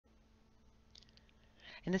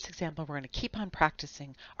In this example, we're going to keep on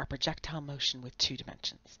practicing our projectile motion with 2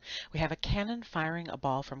 dimensions. We have a cannon firing a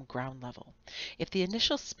ball from ground level. If the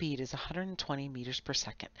initial speed is 120 meters per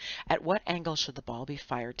second, at what angle should the ball be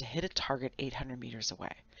fired to hit a target 800 meters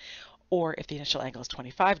away? Or if the initial angle is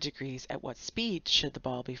 25 degrees, at what speed should the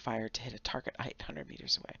ball be fired to hit a target 800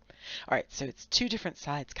 meters away? All right, so it's 2 different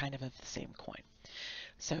sides kind of the same coin.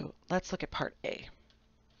 So let's look at part A.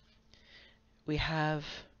 We have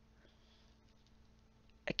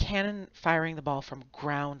a cannon firing the ball from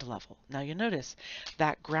ground level. Now you'll notice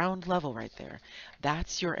that ground level right there,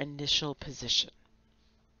 that's your initial position,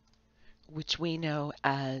 which we know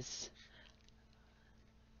as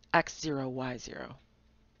x0, y0.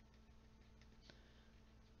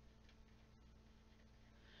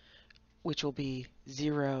 Which will be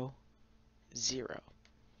 0, 0.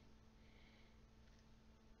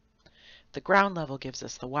 The ground level gives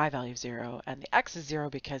us the y value of 0, and the x is 0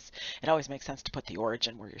 because it always makes sense to put the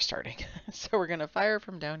origin where you're starting. So we're going to fire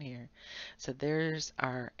from down here. So there's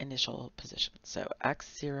our initial position. So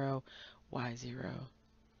x0, y0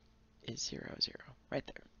 is 0, 0, right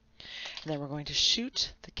there. And then we're going to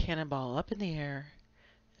shoot the cannonball up in the air.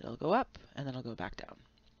 It'll go up, and then it'll go back down.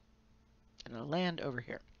 And it'll land over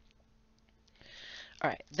here. All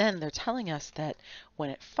right, then they're telling us that when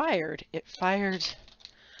it fired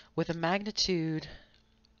with a magnitude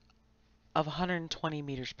of 120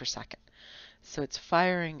 meters per second. So it's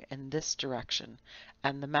firing in this direction,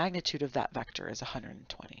 and the magnitude of that vector is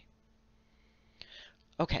 120.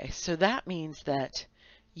 Okay, so that means that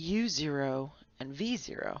u0 and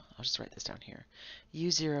v0, I'll just write this down here,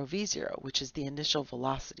 u0, v0, which is the initial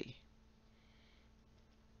velocity,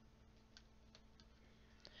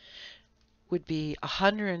 would be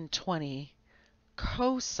 120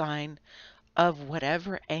 cosine of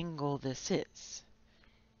whatever angle this is.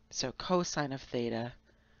 So cosine of theta,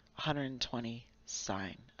 120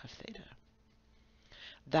 sine of theta.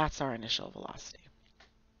 That's our initial velocity.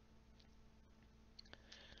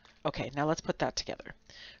 Okay, now let's put that together.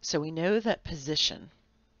 So we know that position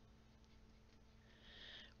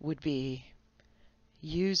would be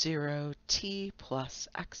u0 t plus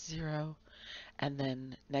x0, and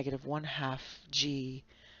then negative 1/2 g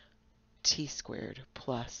t squared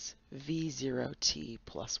plus v0 t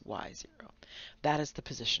plus y0. That is the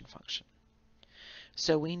position function.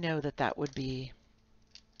 So we know that that would be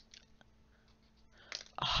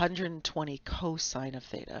 120 cosine of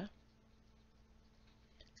theta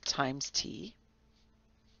times t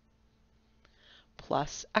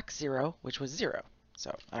plus x0, which was 0.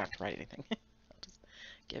 So I don't have to write anything. I'll just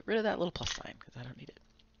get rid of that little plus sign because I don't need it.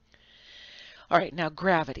 All right, now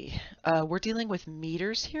gravity. We're dealing with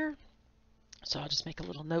meters here, so I'll just make a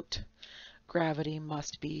little note. Gravity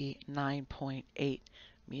must be 9.8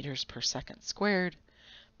 meters per second squared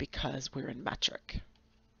because we're in metric.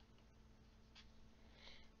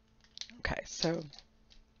 Okay, so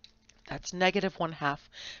that's negative 1/2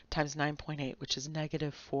 times 9.8, which is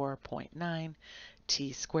negative 4.9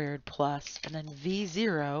 t squared plus, and then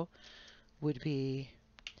v0 would be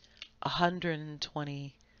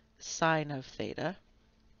 120 sine of theta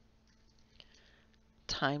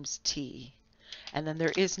times t, and then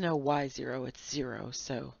there is no y0, it's 0,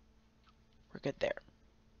 so we're good there.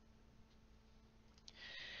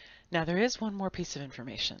 Now there is one more piece of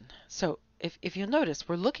information. So if you'll notice,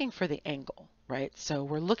 we're looking for the angle, right? So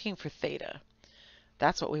we're looking for theta.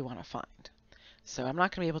 That's what we want to find. So I'm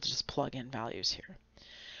not going to be able to just plug in values here.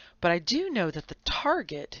 But I do know that the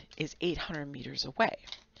target is 800 meters away.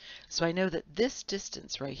 So I know that this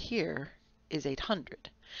distance right here is 800.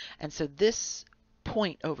 And so this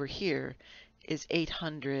point over here is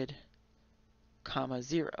 800,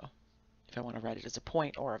 0, if I want to write it as a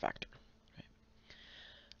point or a vector.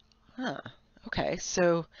 Okay,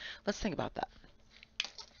 so let's think about that.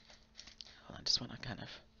 I just want to kind of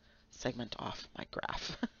segment off my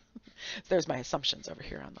graph. There's my assumptions over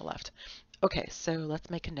here on the left. Okay, so let's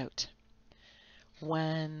make a note.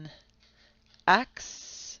 When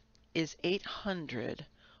x is 800,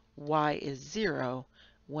 y is 0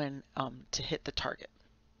 when to hit the target.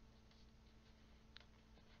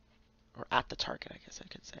 Or at the target, I guess I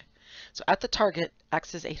could say. So at the target,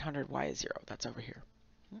 x is 800, y is 0. That's over here.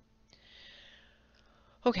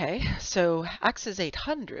 Okay, so x is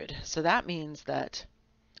 800, so that means that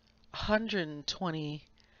 120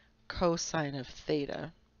 cosine of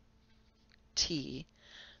theta t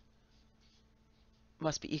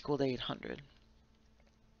must be equal to 800.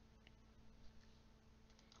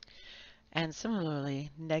 And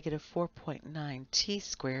similarly, negative 4.9 t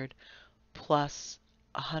squared plus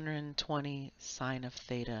 120 sine of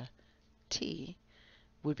theta t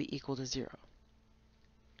would be equal to 0.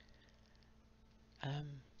 Um,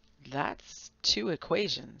 that's two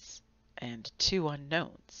equations and two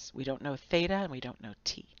unknowns. We don't know theta and we don't know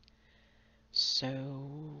t.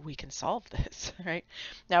 So we can solve this, right?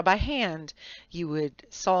 Now by hand, you would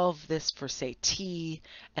solve this for, say, t,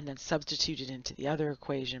 and then substitute it into the other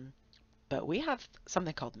equation. But we have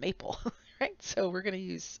something called Maple, right? So we're going to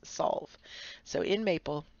use solve. So in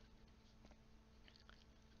Maple,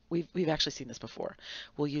 we've actually seen this before.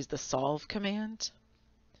 We'll use the solve command,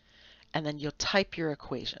 and then you'll type your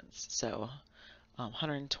equations. So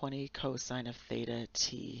 120 cosine of theta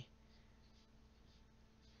t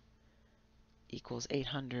equals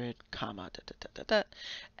 800, comma, da, da, da, da, da,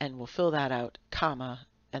 and we'll fill that out, comma,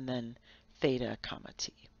 and then theta, comma,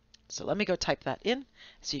 t. So let me go type that in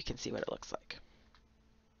so you can see what it looks like.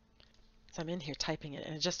 So I'm in here typing it,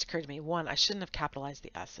 and it just occurred to me, one, I shouldn't have capitalized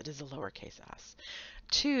the s. It is a lowercase s.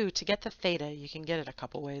 Two, to get the theta, you can get it a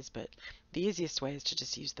couple ways, but the easiest way is to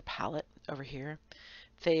just use the palette over here.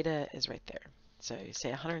 Theta is right there. So you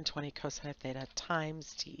say 120 cosine of theta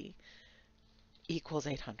times t equals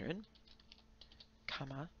 800,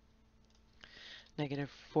 comma, negative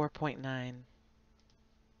 4.9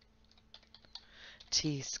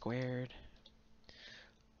 t squared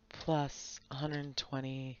plus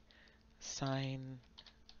 120 sine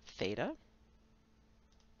theta.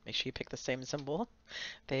 Make sure you pick the same symbol.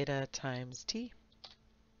 Theta times t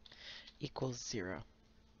equals 0.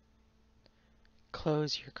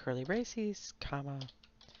 Close your curly braces, comma,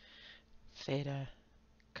 theta,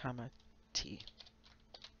 comma, t.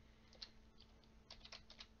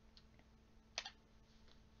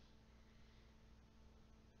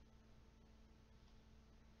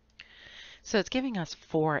 So it's giving us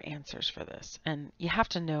 4 answers for this, and you have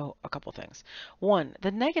to know a couple things. One,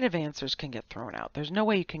 the negative answers can get thrown out. There's no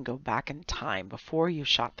way you can go back in time before you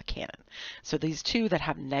shot the cannon. So these two that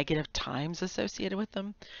have negative times associated with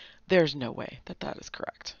them, there's no way that that is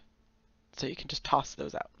correct. So you can just toss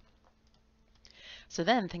those out. So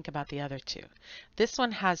then think about the other two. This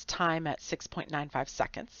one has time at 6.95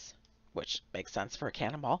 seconds, which makes sense for a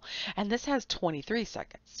cannonball, and this has 23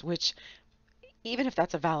 seconds, which even if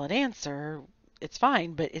that's a valid answer, it's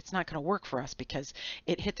fine, but it's not going to work for us because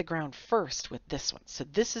it hit the ground first with this one. So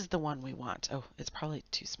this is the one we want. Oh, it's probably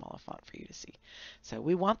too small a font for you to see. So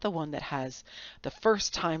we want the one that has the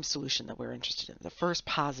first time solution that we're interested in, the first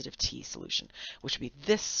positive t solution, which would be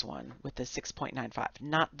this one with the 6.95,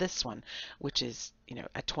 not this one, which is,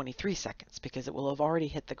 at 23 seconds, because it will have already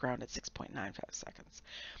hit the ground at 6.95 seconds.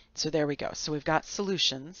 So there we go. So we've got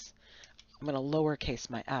solutions. I'm going to lowercase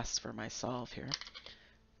my s for my solve here.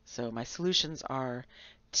 So my solutions are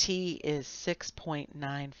t is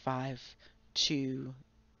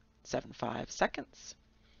 6.95275 seconds,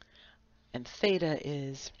 and theta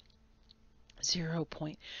is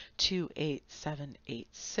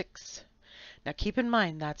 0.28786. Now keep in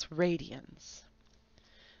mind that's radians,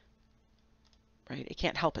 right? It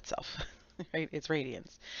can't help itself. Right? It's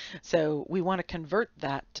radians. So we want to convert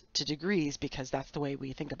that to degrees because that's the way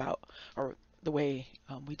we think about, or the way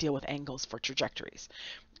we deal with angles for trajectories.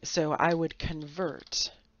 So I would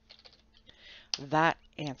convert that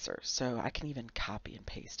answer. So I can even copy and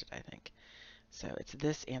paste it, I think. So it's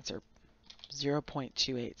this answer,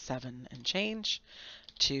 0.287 and change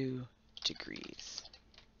to degrees.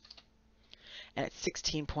 And it's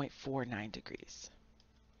 16.49 degrees,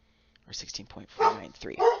 or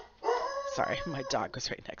 16.493. Sorry, my dog was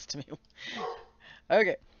right next to me.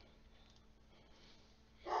 Okay.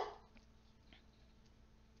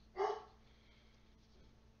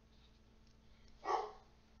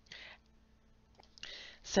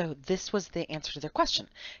 So this was the answer to their question.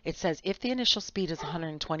 It says, if the initial speed is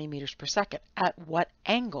 120 meters per second, at what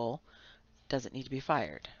angle does it need to be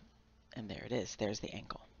fired? And there it is. There's the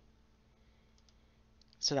angle.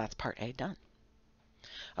 So that's part A done.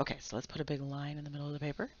 Okay, so let's put a big line in the middle of the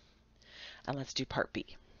paper. And let's do part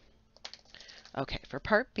B. Okay, for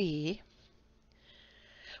part B,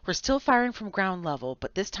 we're still firing from ground level,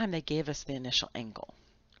 but this time they gave us the initial angle.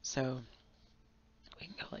 So we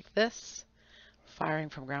can go like this. Firing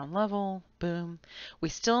from ground level, boom. We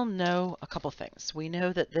still know a couple things. We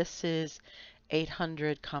know that this is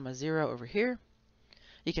 800, 0 over here.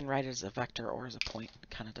 You can write it as a vector or as a point. It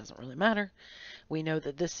kind of doesn't really matter. We know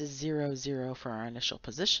that this is 0, 0 for our initial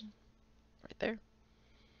position, right there.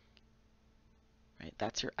 Right,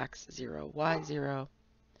 that's your x0, y0,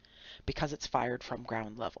 because it's fired from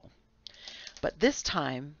ground level. But this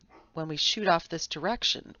time, when we shoot off this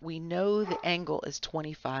direction, we know the angle is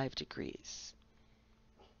 25 degrees.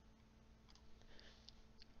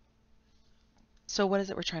 So what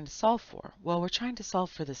is it we're trying to solve for? Well, we're trying to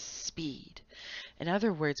solve for the speed. In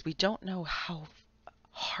other words, we don't know how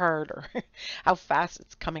harder, how fast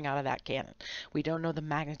it's coming out of that cannon. We don't know the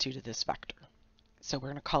magnitude of this vector, so we're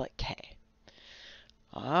going to call it k.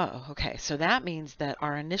 Oh, okay, so that means that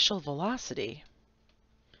our initial velocity,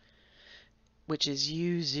 which is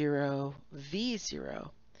u0, v0,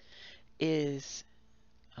 is,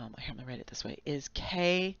 I'm going to write it this way, is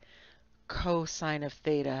k cosine of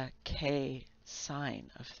theta, k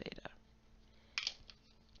sine of theta.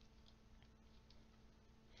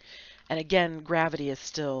 And again, gravity is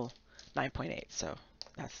still 9.8, so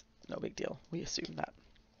that's no big deal. We assume that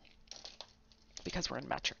because we're in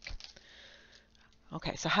metric.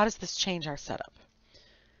 Okay, so how does this change our setup?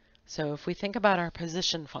 So if we think about our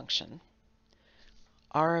position function,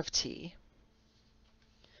 r of t,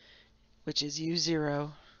 which is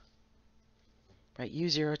u0, right,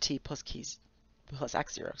 u0t plus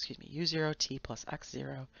x0, excuse me, u0t plus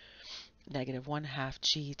x0, negative 1/2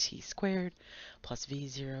 gt squared plus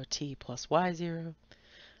v0t plus y0.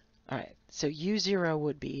 All right, so u0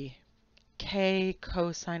 would be k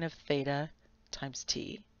cosine of theta times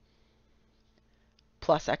t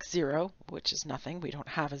plus x0, which is nothing. We don't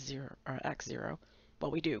have a 0 or x0.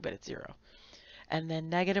 Well, we do, but it's 0. And then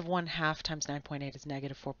negative 1/2 times 9.8 is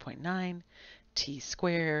negative 4.9 t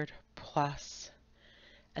squared plus,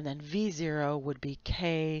 and then v0 would be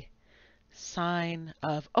k sine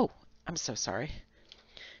of, oh, I'm so sorry.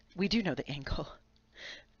 We do know the angle.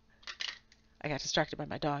 I got distracted by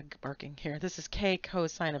my dog barking here. This is k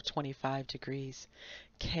cosine of 25 degrees,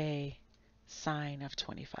 k sine of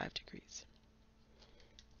 25 degrees.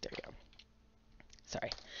 There you go. Sorry.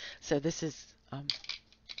 So this is,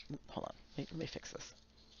 hold on, let me fix this.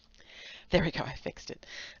 There we go, I fixed it.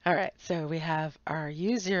 All right, so we have our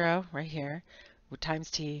u0 right here times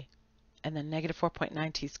t, and then negative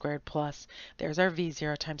 4.9 t squared plus, there's our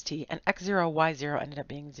v0 times t, and x0, y0 ended up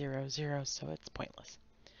being 0, 0, so it's pointless.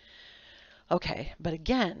 Okay, but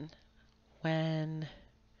again, when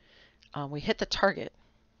we hit the target,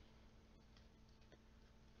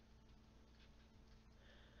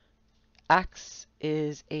 x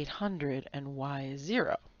is 800 and y is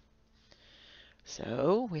 0.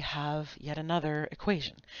 So we have yet another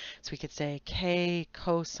equation. So we could say k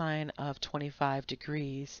cosine of 25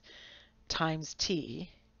 degrees times t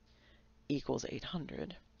equals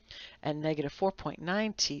 800, and negative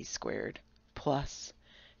 4.9 t squared plus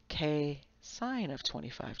k sine of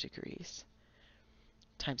 25 degrees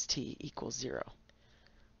times t equals 0.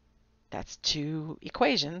 That's two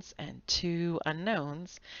equations and two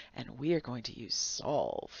unknowns, and we are going to use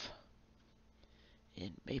solve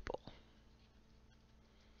in Maple.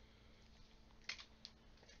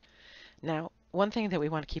 Now, one thing that we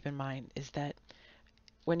want to keep in mind is that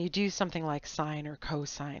when you do something like sine or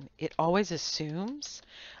cosine, it always assumes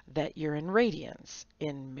that you're in radians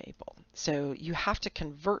in Maple. So you have to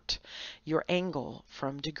convert your angle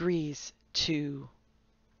from degrees to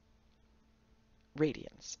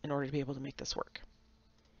radians in order to be able to make this work.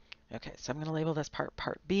 Okay, so I'm going to label this part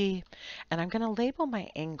B, and I'm going to label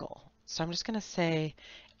my angle. So I'm just going to say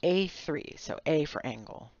A3, so A for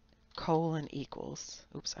angle, colon equals,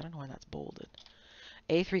 oops, I don't know why that's bolded,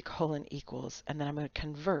 A3 colon equals, and then I'm going to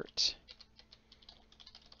convert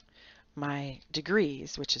my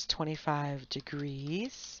degrees, which is 25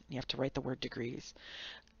 degrees, you have to write the word degrees,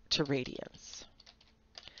 to radians.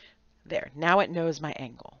 There, now it knows my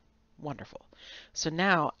angle. Wonderful. So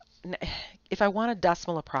now, if I want a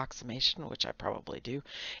decimal approximation, which I probably do,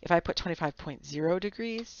 if I put 25.0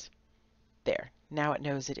 degrees, there, now it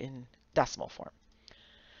knows it in decimal form.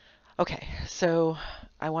 Okay, so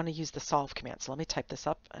I want to use the solve command. So let me type this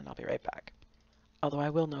up and I'll be right back. Although I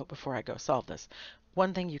will note before I go solve this,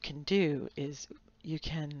 one thing you can do is you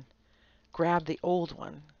can grab the old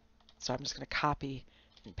one. So I'm just going to copy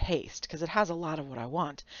and paste because it has a lot of what I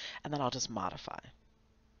want, and then I'll just modify.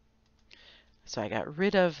 So I got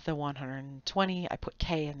rid of the 120. I put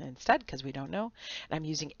k in instead because we don't know. And I'm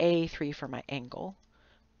using A3 for my angle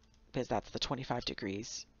because that's the 25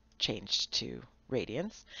 degrees changed to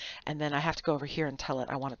radians. And then I have to go over here and tell it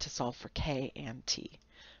I want it to solve for k and t.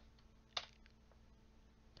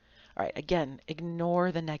 All right, again,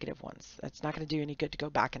 ignore the negative ones. That's not going to do any good to go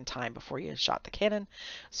back in time before you shot the cannon.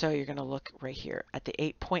 So you're going to look right here at the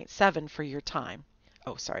 8.7 for your time.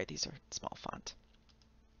 Oh, sorry, these are small font.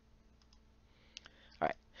 All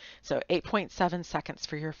right, so 8.7 seconds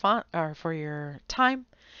for your font or for your time.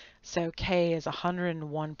 So k is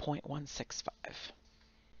 101.165.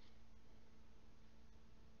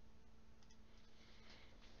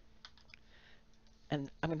 And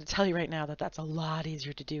I'm going to tell you right now that that's a lot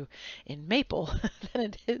easier to do in Maple than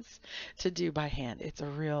it is to do by hand. It's a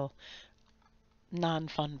real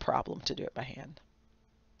non-fun problem to do it by hand.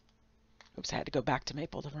 Oops, I had to go back to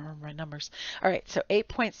Maple to remember my numbers. All right, so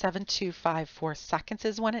 8.7254 seconds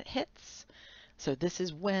is when it hits. So this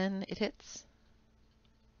is when it hits.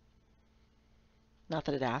 Not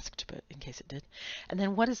that it asked, but in case it did. And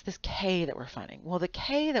then what is this k that we're finding? Well, the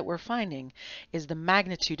k that we're finding is the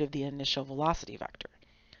magnitude of the initial velocity vector,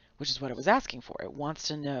 which is what it was asking for. It wants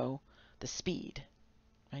to know the speed,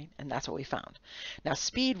 right? And that's what we found. Now,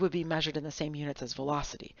 speed would be measured in the same units as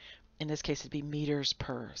velocity. In this case, it'd be meters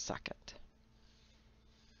per second.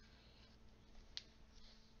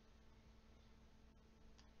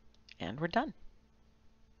 And we're done.